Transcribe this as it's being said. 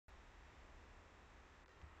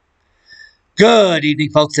Good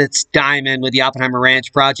evening, folks. It's Diamond with the Oppenheimer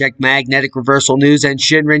Ranch Project, Magnetic Reversal News, and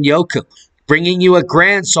Shinrin Yoku, bringing you a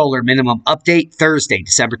grand solar minimum update Thursday,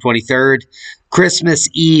 December 23rd, Christmas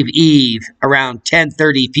Eve, around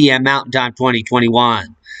 10:30 p.m. Mountain Time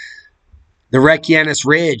 2021. The Reykjanes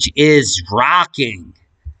Ridge is rocking,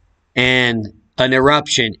 and an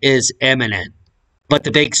eruption is imminent. But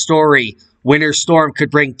the big story, winter storm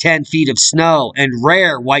could bring 10 feet of snow and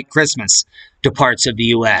rare white Christmas to parts of the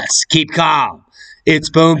U.S. Keep calm.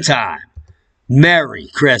 It's boom time. Merry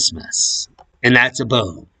Christmas. And that's a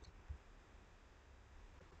boom.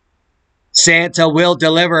 Santa will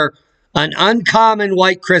deliver an uncommon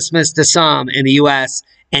white Christmas to some in the U.S.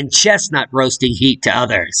 and chestnut roasting heat to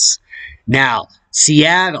others. Now,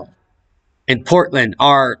 Seattle and Portland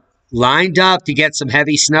are lined up to get some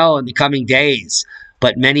heavy snow in the coming days,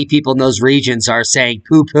 but many people in those regions are saying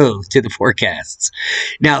poo-poo to the forecasts.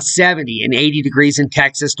 Now, 70 and 80 degrees in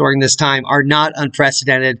Texas during this time are not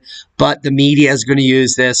unprecedented, but the media is going to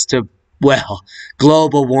use this to, well,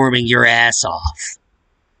 global warming your ass off.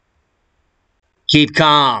 Keep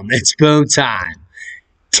calm. It's boom time.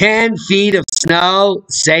 10 feet of snow.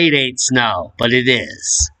 Say it ain't snow, but it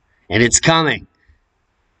is. And it's coming.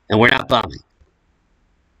 And we're not bumming.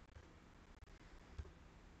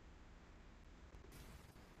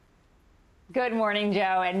 Good morning,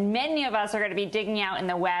 Joe. And many of us are going to be digging out in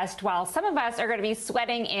the West, while some of us are going to be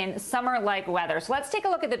sweating in summer-like weather. So let's take a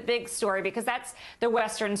look at the big story, because that's the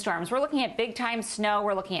western storms. We're looking at big-time snow.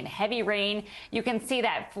 We're looking at heavy rain. You can see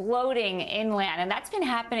that floating inland, and that's been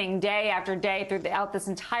happening day after day throughout this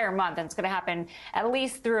entire month, and it's going to happen at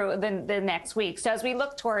least through the next week. So as we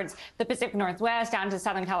look towards the Pacific Northwest down to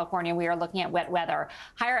Southern California, we are looking at wet weather.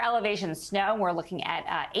 Higher elevation snow, we're looking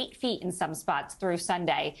at 8 feet in some spots through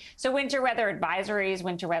Sunday. So winter weather advisories,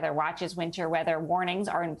 winter weather watches, winter weather warnings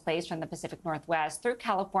are in place from the Pacific Northwest through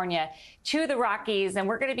California to the Rockies, and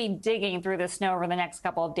we're going to be digging through the snow over the next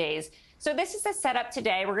couple of days. So this is the setup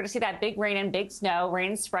today. We're going to see that big rain and big snow,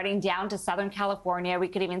 rain spreading down to Southern California. We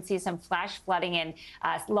could even see some flash flooding in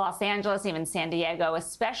Los Angeles, even San Diego,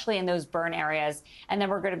 especially in those burn areas. And then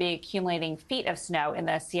we're going to be accumulating feet of snow in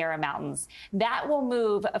the Sierra Mountains. That will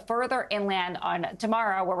move further inland on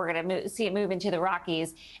tomorrow, where we're going to see it move into the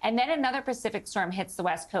Rockies. And then another Pacific storm hits the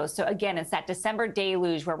West Coast. So again, it's that December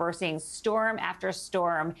deluge where we're seeing storm after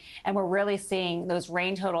storm, and we're really seeing those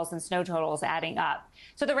rain totals and snow totals adding up.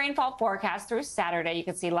 So the rainfall forecast through Saturday, you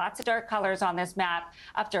can see lots of dark colors on this map,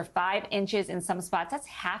 up to 5 inches in some spots. That's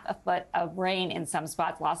half a foot of rain in some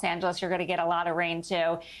spots. Los Angeles, you're going to get a lot of rain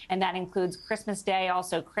too, and that includes Christmas Day,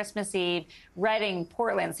 also Christmas Eve, Redding,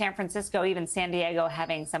 Portland, San Francisco, even San Diego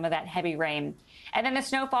having some of that heavy rain. And then the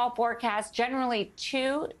snowfall forecast, generally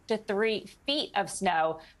 2 to 3 feet of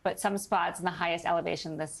snow, but some spots in the highest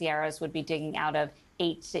elevation of the Sierras would be digging out of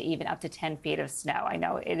 8 to even up to 10 feet of snow. I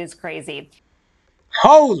know it is crazy.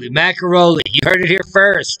 Holy macaroni. You heard it here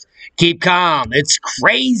first. Keep calm. It's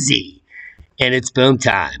crazy. And it's boom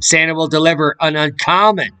time. Santa will deliver an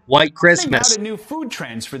uncommon white Christmas. Out new food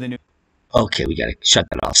trends for the new. Okay, we got to shut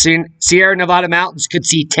that off. Sierra Nevada mountains could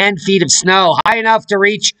see 10 feet of snow, high enough to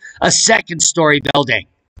reach a second-story building.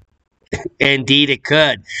 Indeed, it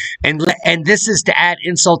could. And this is to add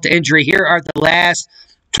insult to injury. Here are the last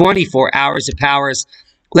 24 hours of powers.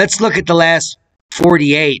 Let's look at the last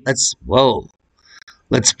 48.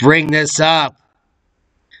 Let's bring this up.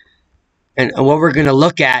 And what we're going to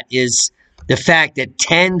look at is the fact that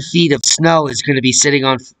 10 feet of snow is going to be sitting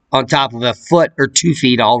on top of a foot or 2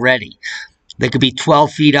 feet already. There could be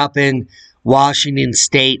 12 feet up in Washington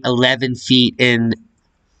State, 11 feet in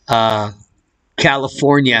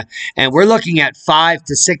California. And we're looking at 5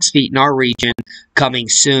 to 6 feet in our region coming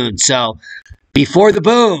soon. So before the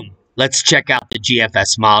boom, let's check out the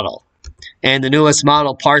GFS model. And the newest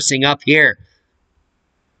model parsing up here.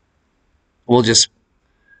 We'll just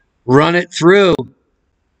run it through.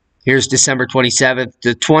 Here's December 27th,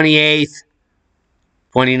 the 28th,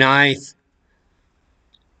 29th.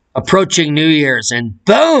 Approaching New Year's, and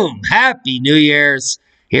boom, Happy New Year's.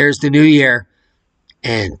 Here's the new year.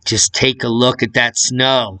 And just take a look at that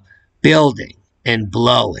snow building and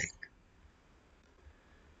blowing.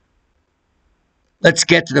 Let's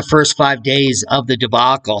get to the first 5 days of the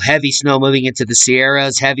debacle. Heavy snow moving into the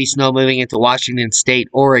Sierras, heavy snow moving into Washington State,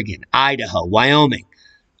 Oregon, Idaho, Wyoming,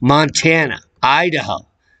 Montana, Idaho,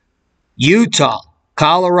 Utah,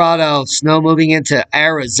 Colorado, snow moving into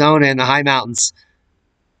Arizona and the high mountains,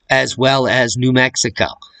 as well as New Mexico.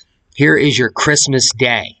 Here is your Christmas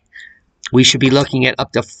Day. We should be looking at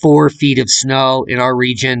up to 4 feet of snow in our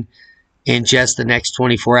region in just the next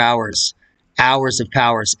 24 hours. hours of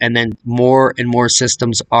powers, and then more and more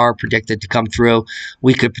systems are predicted to come through.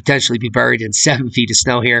 We could potentially be buried in 7 feet of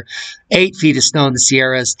snow here, 8 feet of snow in the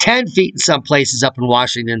Sierras, 10 feet in some places up in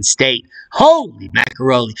Washington State. Holy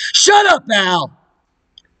macaroni. Shut up, Al!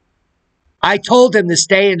 I told him to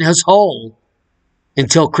stay in his hole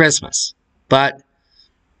until Christmas, but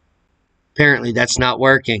apparently that's not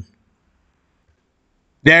working.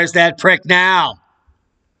 There's that prick now.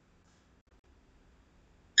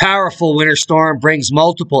 Powerful winter storm brings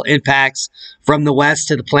multiple impacts from the west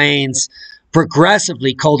to the plains.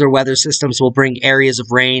 Progressively colder weather systems will bring areas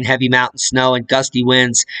of rain, heavy mountain snow, and gusty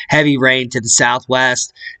winds. Heavy rain to the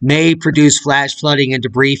southwest may produce flash flooding and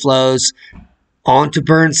debris flows onto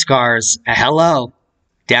burn scars. Hello,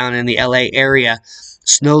 down in the LA area.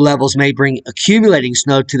 Snow levels may bring accumulating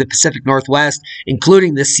snow to the Pacific Northwest,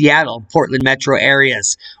 including the Seattle and Portland metro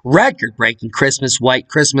areas. Record-breaking white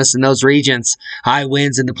Christmas in those regions. High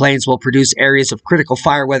winds in the plains will produce areas of critical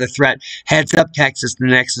fire weather threat. Heads up, Texas, the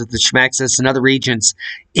Nexus, the Schmexis, and other regions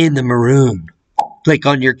in the maroon. Click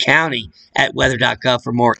on your county at weather.gov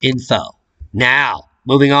for more info. Now,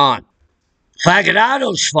 moving on.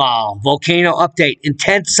 Flagradosfall, volcano update.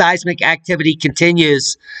 Intense seismic activity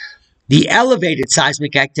continues. The elevated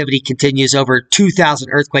seismic activity continues. Over 2,000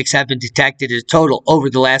 earthquakes have been detected in total over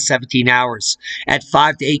the last 17 hours at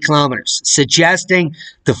 5 to 8 kilometers, suggesting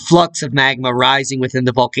the flux of magma rising within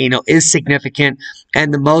the volcano is significant,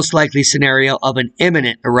 and the most likely scenario of an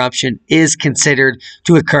imminent eruption is considered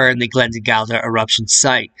to occur in the Glendingalda eruption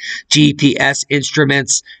site. GPS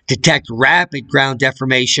instruments detect rapid ground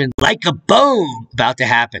deformation like a boom about to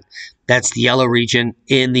happen. That's the yellow region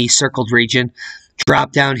in the circled region.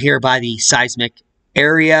 Drop down here by the seismic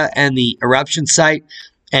area and the eruption site,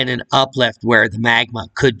 and an uplift where the magma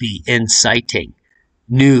could be inciting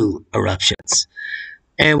new eruptions.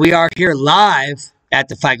 And we are here live at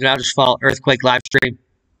the Flagradosfall earthquake live stream.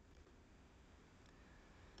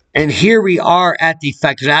 And here we are at the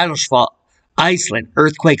Flagradosfall Iceland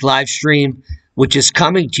earthquake live stream, which is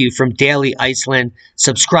coming to you from Daily Iceland.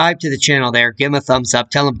 Subscribe to the channel there. Give them a thumbs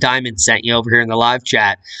up. Tell them Diamond sent you over here in the live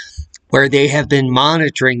chat, where they have been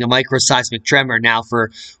monitoring the microseismic tremor now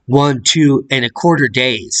for 1, 2 and a quarter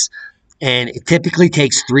days. And it typically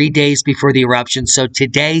takes 3 days before the eruption. So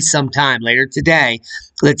today, sometime later today,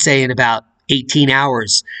 let's say in about 18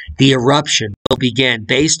 hours, the eruption will begin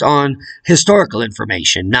based on historical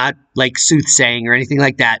information, not like soothsaying or anything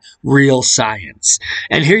like that, real science.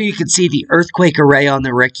 And here you can see the earthquake array on the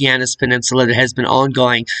Reykjanes Peninsula that has been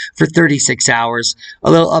ongoing for 36 hours.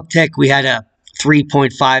 A little uptick. We had a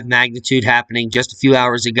 3.5 magnitude happening just a few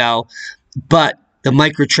hours ago, but the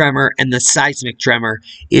microtremor and the seismic tremor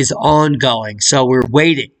is ongoing, so we're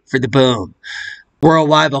waiting for the boom.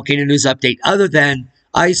 Worldwide volcano news update. Other than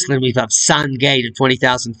Iceland, we've got Sangay to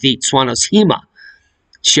 20,000 feet, Svanosjima,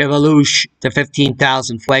 Chevalush to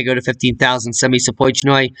 15,000, Fuego to 15,000,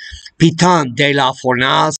 Semi-Sapoichnoi, Piton de la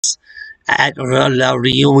Fournaise at La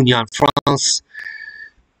Réunion, France.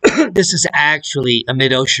 This is actually a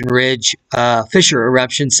mid-ocean ridge fissure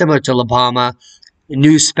eruption similar to La Palma. A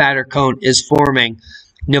new spatter cone is forming.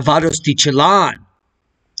 Nevados de Chillán,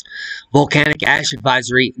 volcanic ash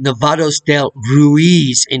advisory. Nevados del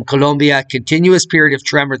Ruiz in Colombia, continuous period of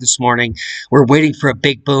tremor this morning. We're waiting for a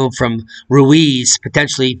big boom from Ruiz,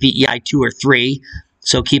 potentially VEI 2 or 3.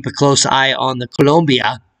 So keep a close eye on the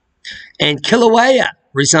Colombia. And Kilauea,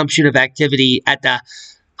 resumption of activity at the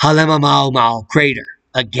Halemaumau crater.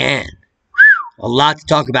 Again, a lot to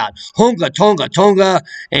talk about. Hunga, Tonga,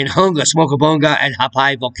 and Hunga, Smokabonga, and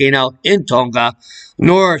Hapai volcano in Tonga,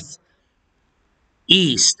 northeast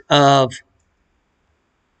of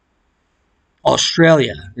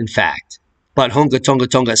Australia, in fact. But Hunga,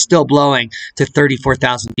 Tonga is still blowing to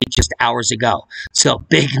 34,000 feet just hours ago. So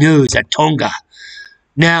big news at Tonga.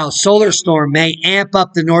 Now, solar storm may amp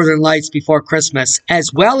up the northern lights before Christmas,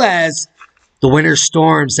 as well as the winter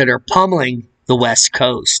storms that are pummeling the West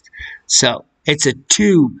Coast. So it's a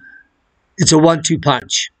 1-2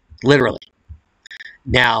 punch, literally.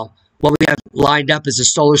 Now, what we have lined up is a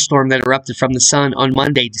solar storm that erupted from the sun on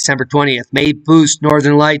Monday, December 20th, may boost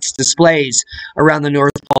northern lights displays around the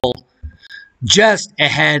North Pole just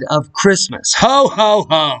ahead of Christmas. Ho, ho,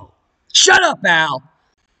 ho. Shut up, Al.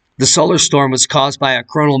 The solar storm was caused by a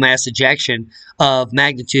coronal mass ejection of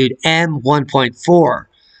magnitude M1.4.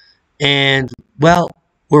 And, well,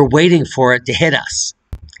 we're waiting for it to hit us.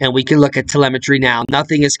 And we can look at telemetry now.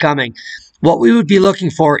 Nothing is coming. What we would be looking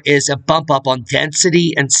for is a bump up on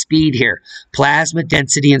density and speed here. Plasma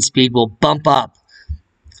density and speed will bump up.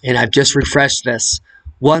 And I've just refreshed this.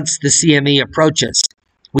 Once the CME approaches,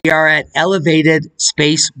 we are at elevated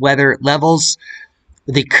space weather levels.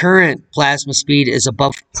 The current plasma speed is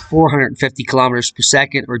above 450 kilometers per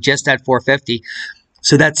second, or just at 450.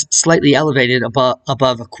 So that's slightly elevated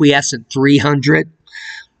above a quiescent 300.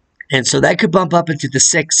 And so that could bump up into the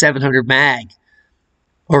 700 mag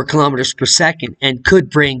or kilometers per second and could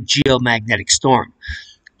bring geomagnetic storm.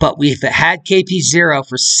 But we've had KP0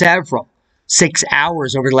 for 6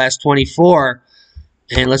 hours over the last 24.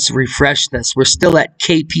 And let's refresh this. We're still at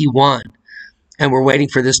KP1. And we're waiting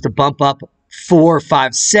for this to bump up 4,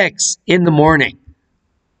 5, 6 in the morning.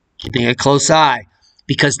 Keeping a close eye.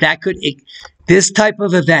 Because this type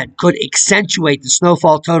of event could accentuate the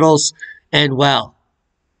snowfall totals and, well,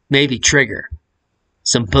 maybe trigger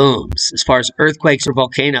some booms as far as earthquakes or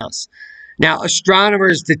volcanoes. Now,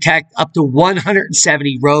 astronomers detect up to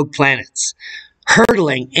 170 rogue planets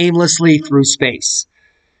hurtling aimlessly through space.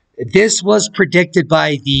 This was predicted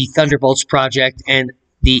by the Thunderbolts Project and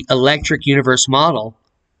the Electric Universe model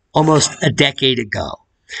almost a decade ago.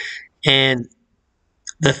 And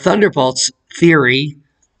the Thunderbolts theory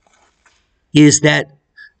is that,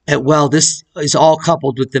 well, this is all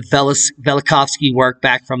coupled with the Velikovsky work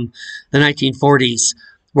back from the 1940s,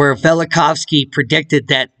 where Velikovsky predicted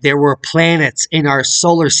that there were planets in our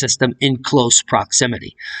solar system in close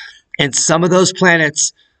proximity. And some of those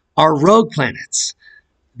planets are rogue planets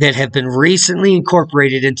that have been recently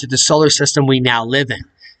incorporated into the solar system we now live in.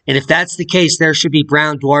 And if that's the case, there should be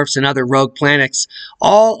brown dwarfs and other rogue planets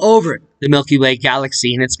all over the Milky Way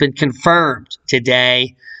galaxy. And it's been confirmed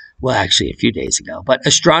today, well, actually a few days ago. But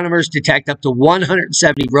astronomers detect up to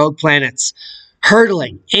 170 rogue planets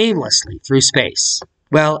hurtling aimlessly through space.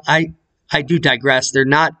 Well, I do digress. They're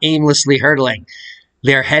not aimlessly hurtling.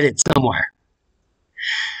 They're headed somewhere.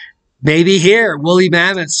 Maybe here, woolly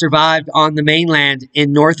mammoths survived on the mainland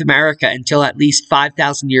in North America until at least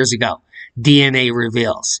 5,000 years ago, DNA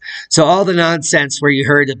reveals. So all the nonsense where you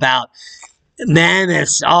heard about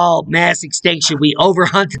mammoths, all mass extinction, we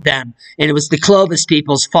overhunted them, and it was the Clovis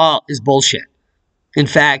people's fault is bullshit. In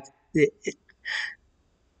fact,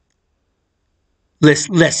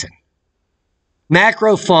 listen.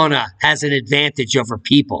 Macrofauna has an advantage over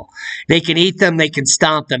people. They can eat them, they can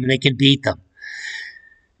stomp them, and they can beat them.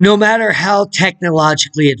 No matter how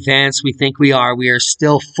technologically advanced we think we are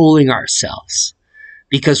still fooling ourselves.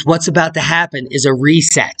 Because what's about to happen is a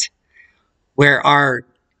reset where our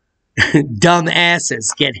dumb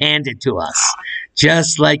asses get handed to us,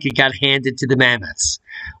 just like it got handed to the mammoths,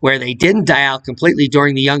 where they didn't die out completely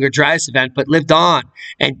during the Younger Dryas event, but lived on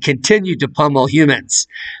and continued to pummel humans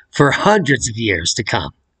for hundreds of years to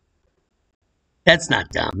come. That's not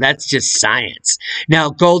dumb. That's just science. Now,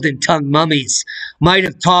 golden-tongued mummies might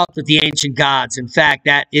have talked with the ancient gods. In fact,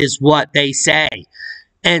 that is what they say.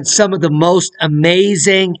 And some of the most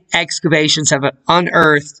amazing excavations have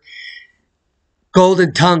unearthed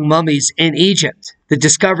golden-tongued mummies in Egypt. The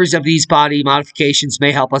discoveries of these body modifications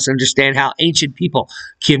may help us understand how ancient people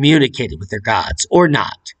communicated with their gods, or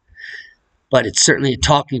not. But it's certainly a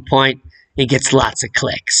talking point and gets lots of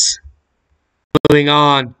clicks. Moving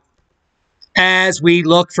on. As we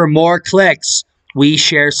look for more clicks, we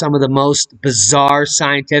share some of the most bizarre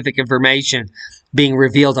scientific information being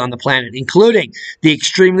revealed on the planet, including the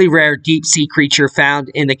extremely rare deep-sea creature found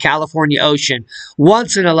in the California Ocean,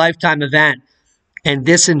 once-in-a-lifetime event. And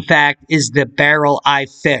this, in fact, is the barrel-eye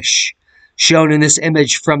fish, shown in this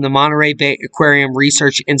image from the Monterey Bay Aquarium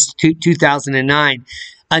Research Institute 2009.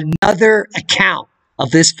 Another account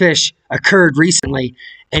of this fish occurred recently,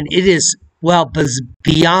 and it is, well,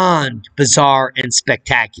 beyond bizarre and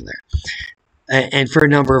spectacular, and for a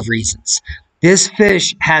number of reasons. This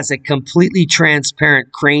fish has a completely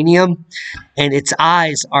transparent cranium, and its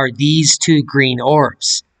eyes are these two green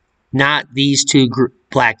orbs, not these two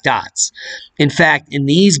black dots. In fact, in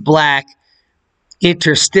these black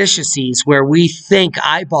interstices where we think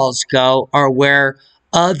eyeballs go are where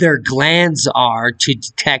other glands are to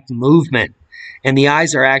detect movement. And the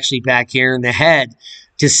eyes are actually back here in the head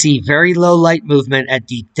to see very low light movement at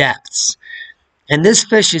deep depths. And this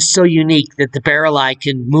fish is so unique that the barrel eye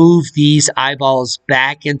can move these eyeballs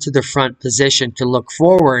back into the front position to look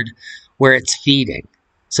forward where it's feeding.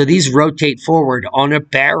 So these rotate forward on a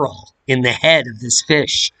barrel in the head of this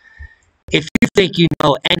fish. If you think you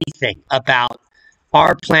know anything about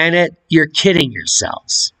our planet, you're kidding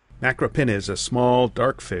yourselves. Macropinna is a small,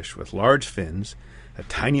 dark fish with large fins, a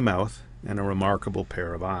tiny mouth, and a remarkable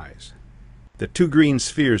pair of eyes. The two green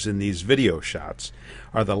spheres in these video shots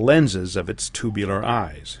are the lenses of its tubular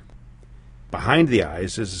eyes. Behind the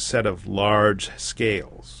eyes is a set of large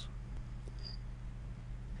scales.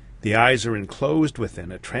 The eyes are enclosed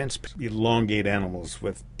within a transparent, elongate animals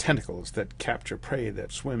with tentacles that capture prey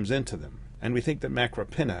that swims into them. And we think that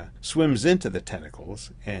Macropinna swims into the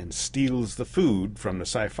tentacles and steals the food from the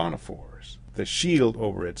siphonophores. The shield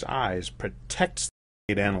over its eyes protects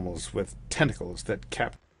the animals with tentacles that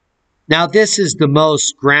cap. Now, this is the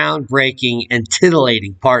most groundbreaking and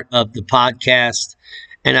titillating part of the podcast,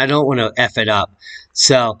 and I don't want to F it up.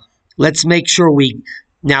 So let's make sure we...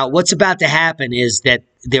 Now, what's about to happen is that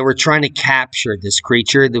they were trying to capture this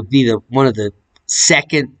creature. It would be one of the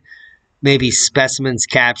second, maybe, specimens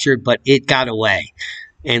captured, but it got away.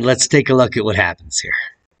 And let's take a look at what happens here.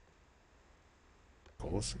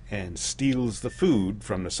 And steals the food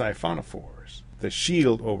from the siphonophores. The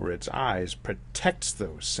shield over its eyes protects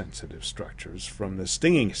those sensitive structures from the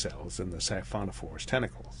stinging cells in the siphonophore's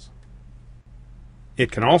tentacles.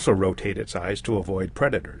 It can also rotate its eyes to avoid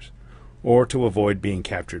predators, or to avoid being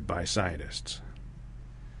captured by scientists.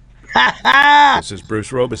 This is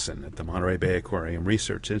Bruce Robeson at the Monterey Bay Aquarium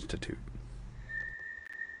Research Institute.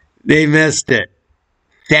 They missed it.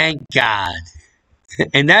 Thank God.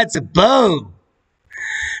 And that's a boom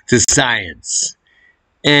to science.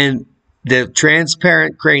 And the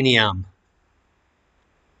transparent cranium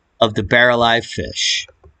of the barrel-eyed fish.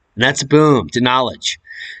 And that's a boom to knowledge.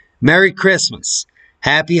 Merry Christmas.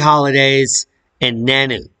 Happy holidays. And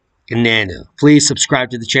Nanu. Please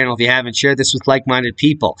subscribe to the channel if you haven't. Share this with like-minded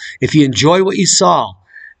people. If you enjoy what you saw,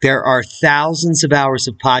 there are thousands of hours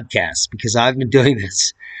of podcasts because I've been doing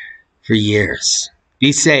this for years.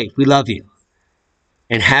 Be safe. We love you.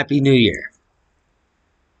 And Happy New Year.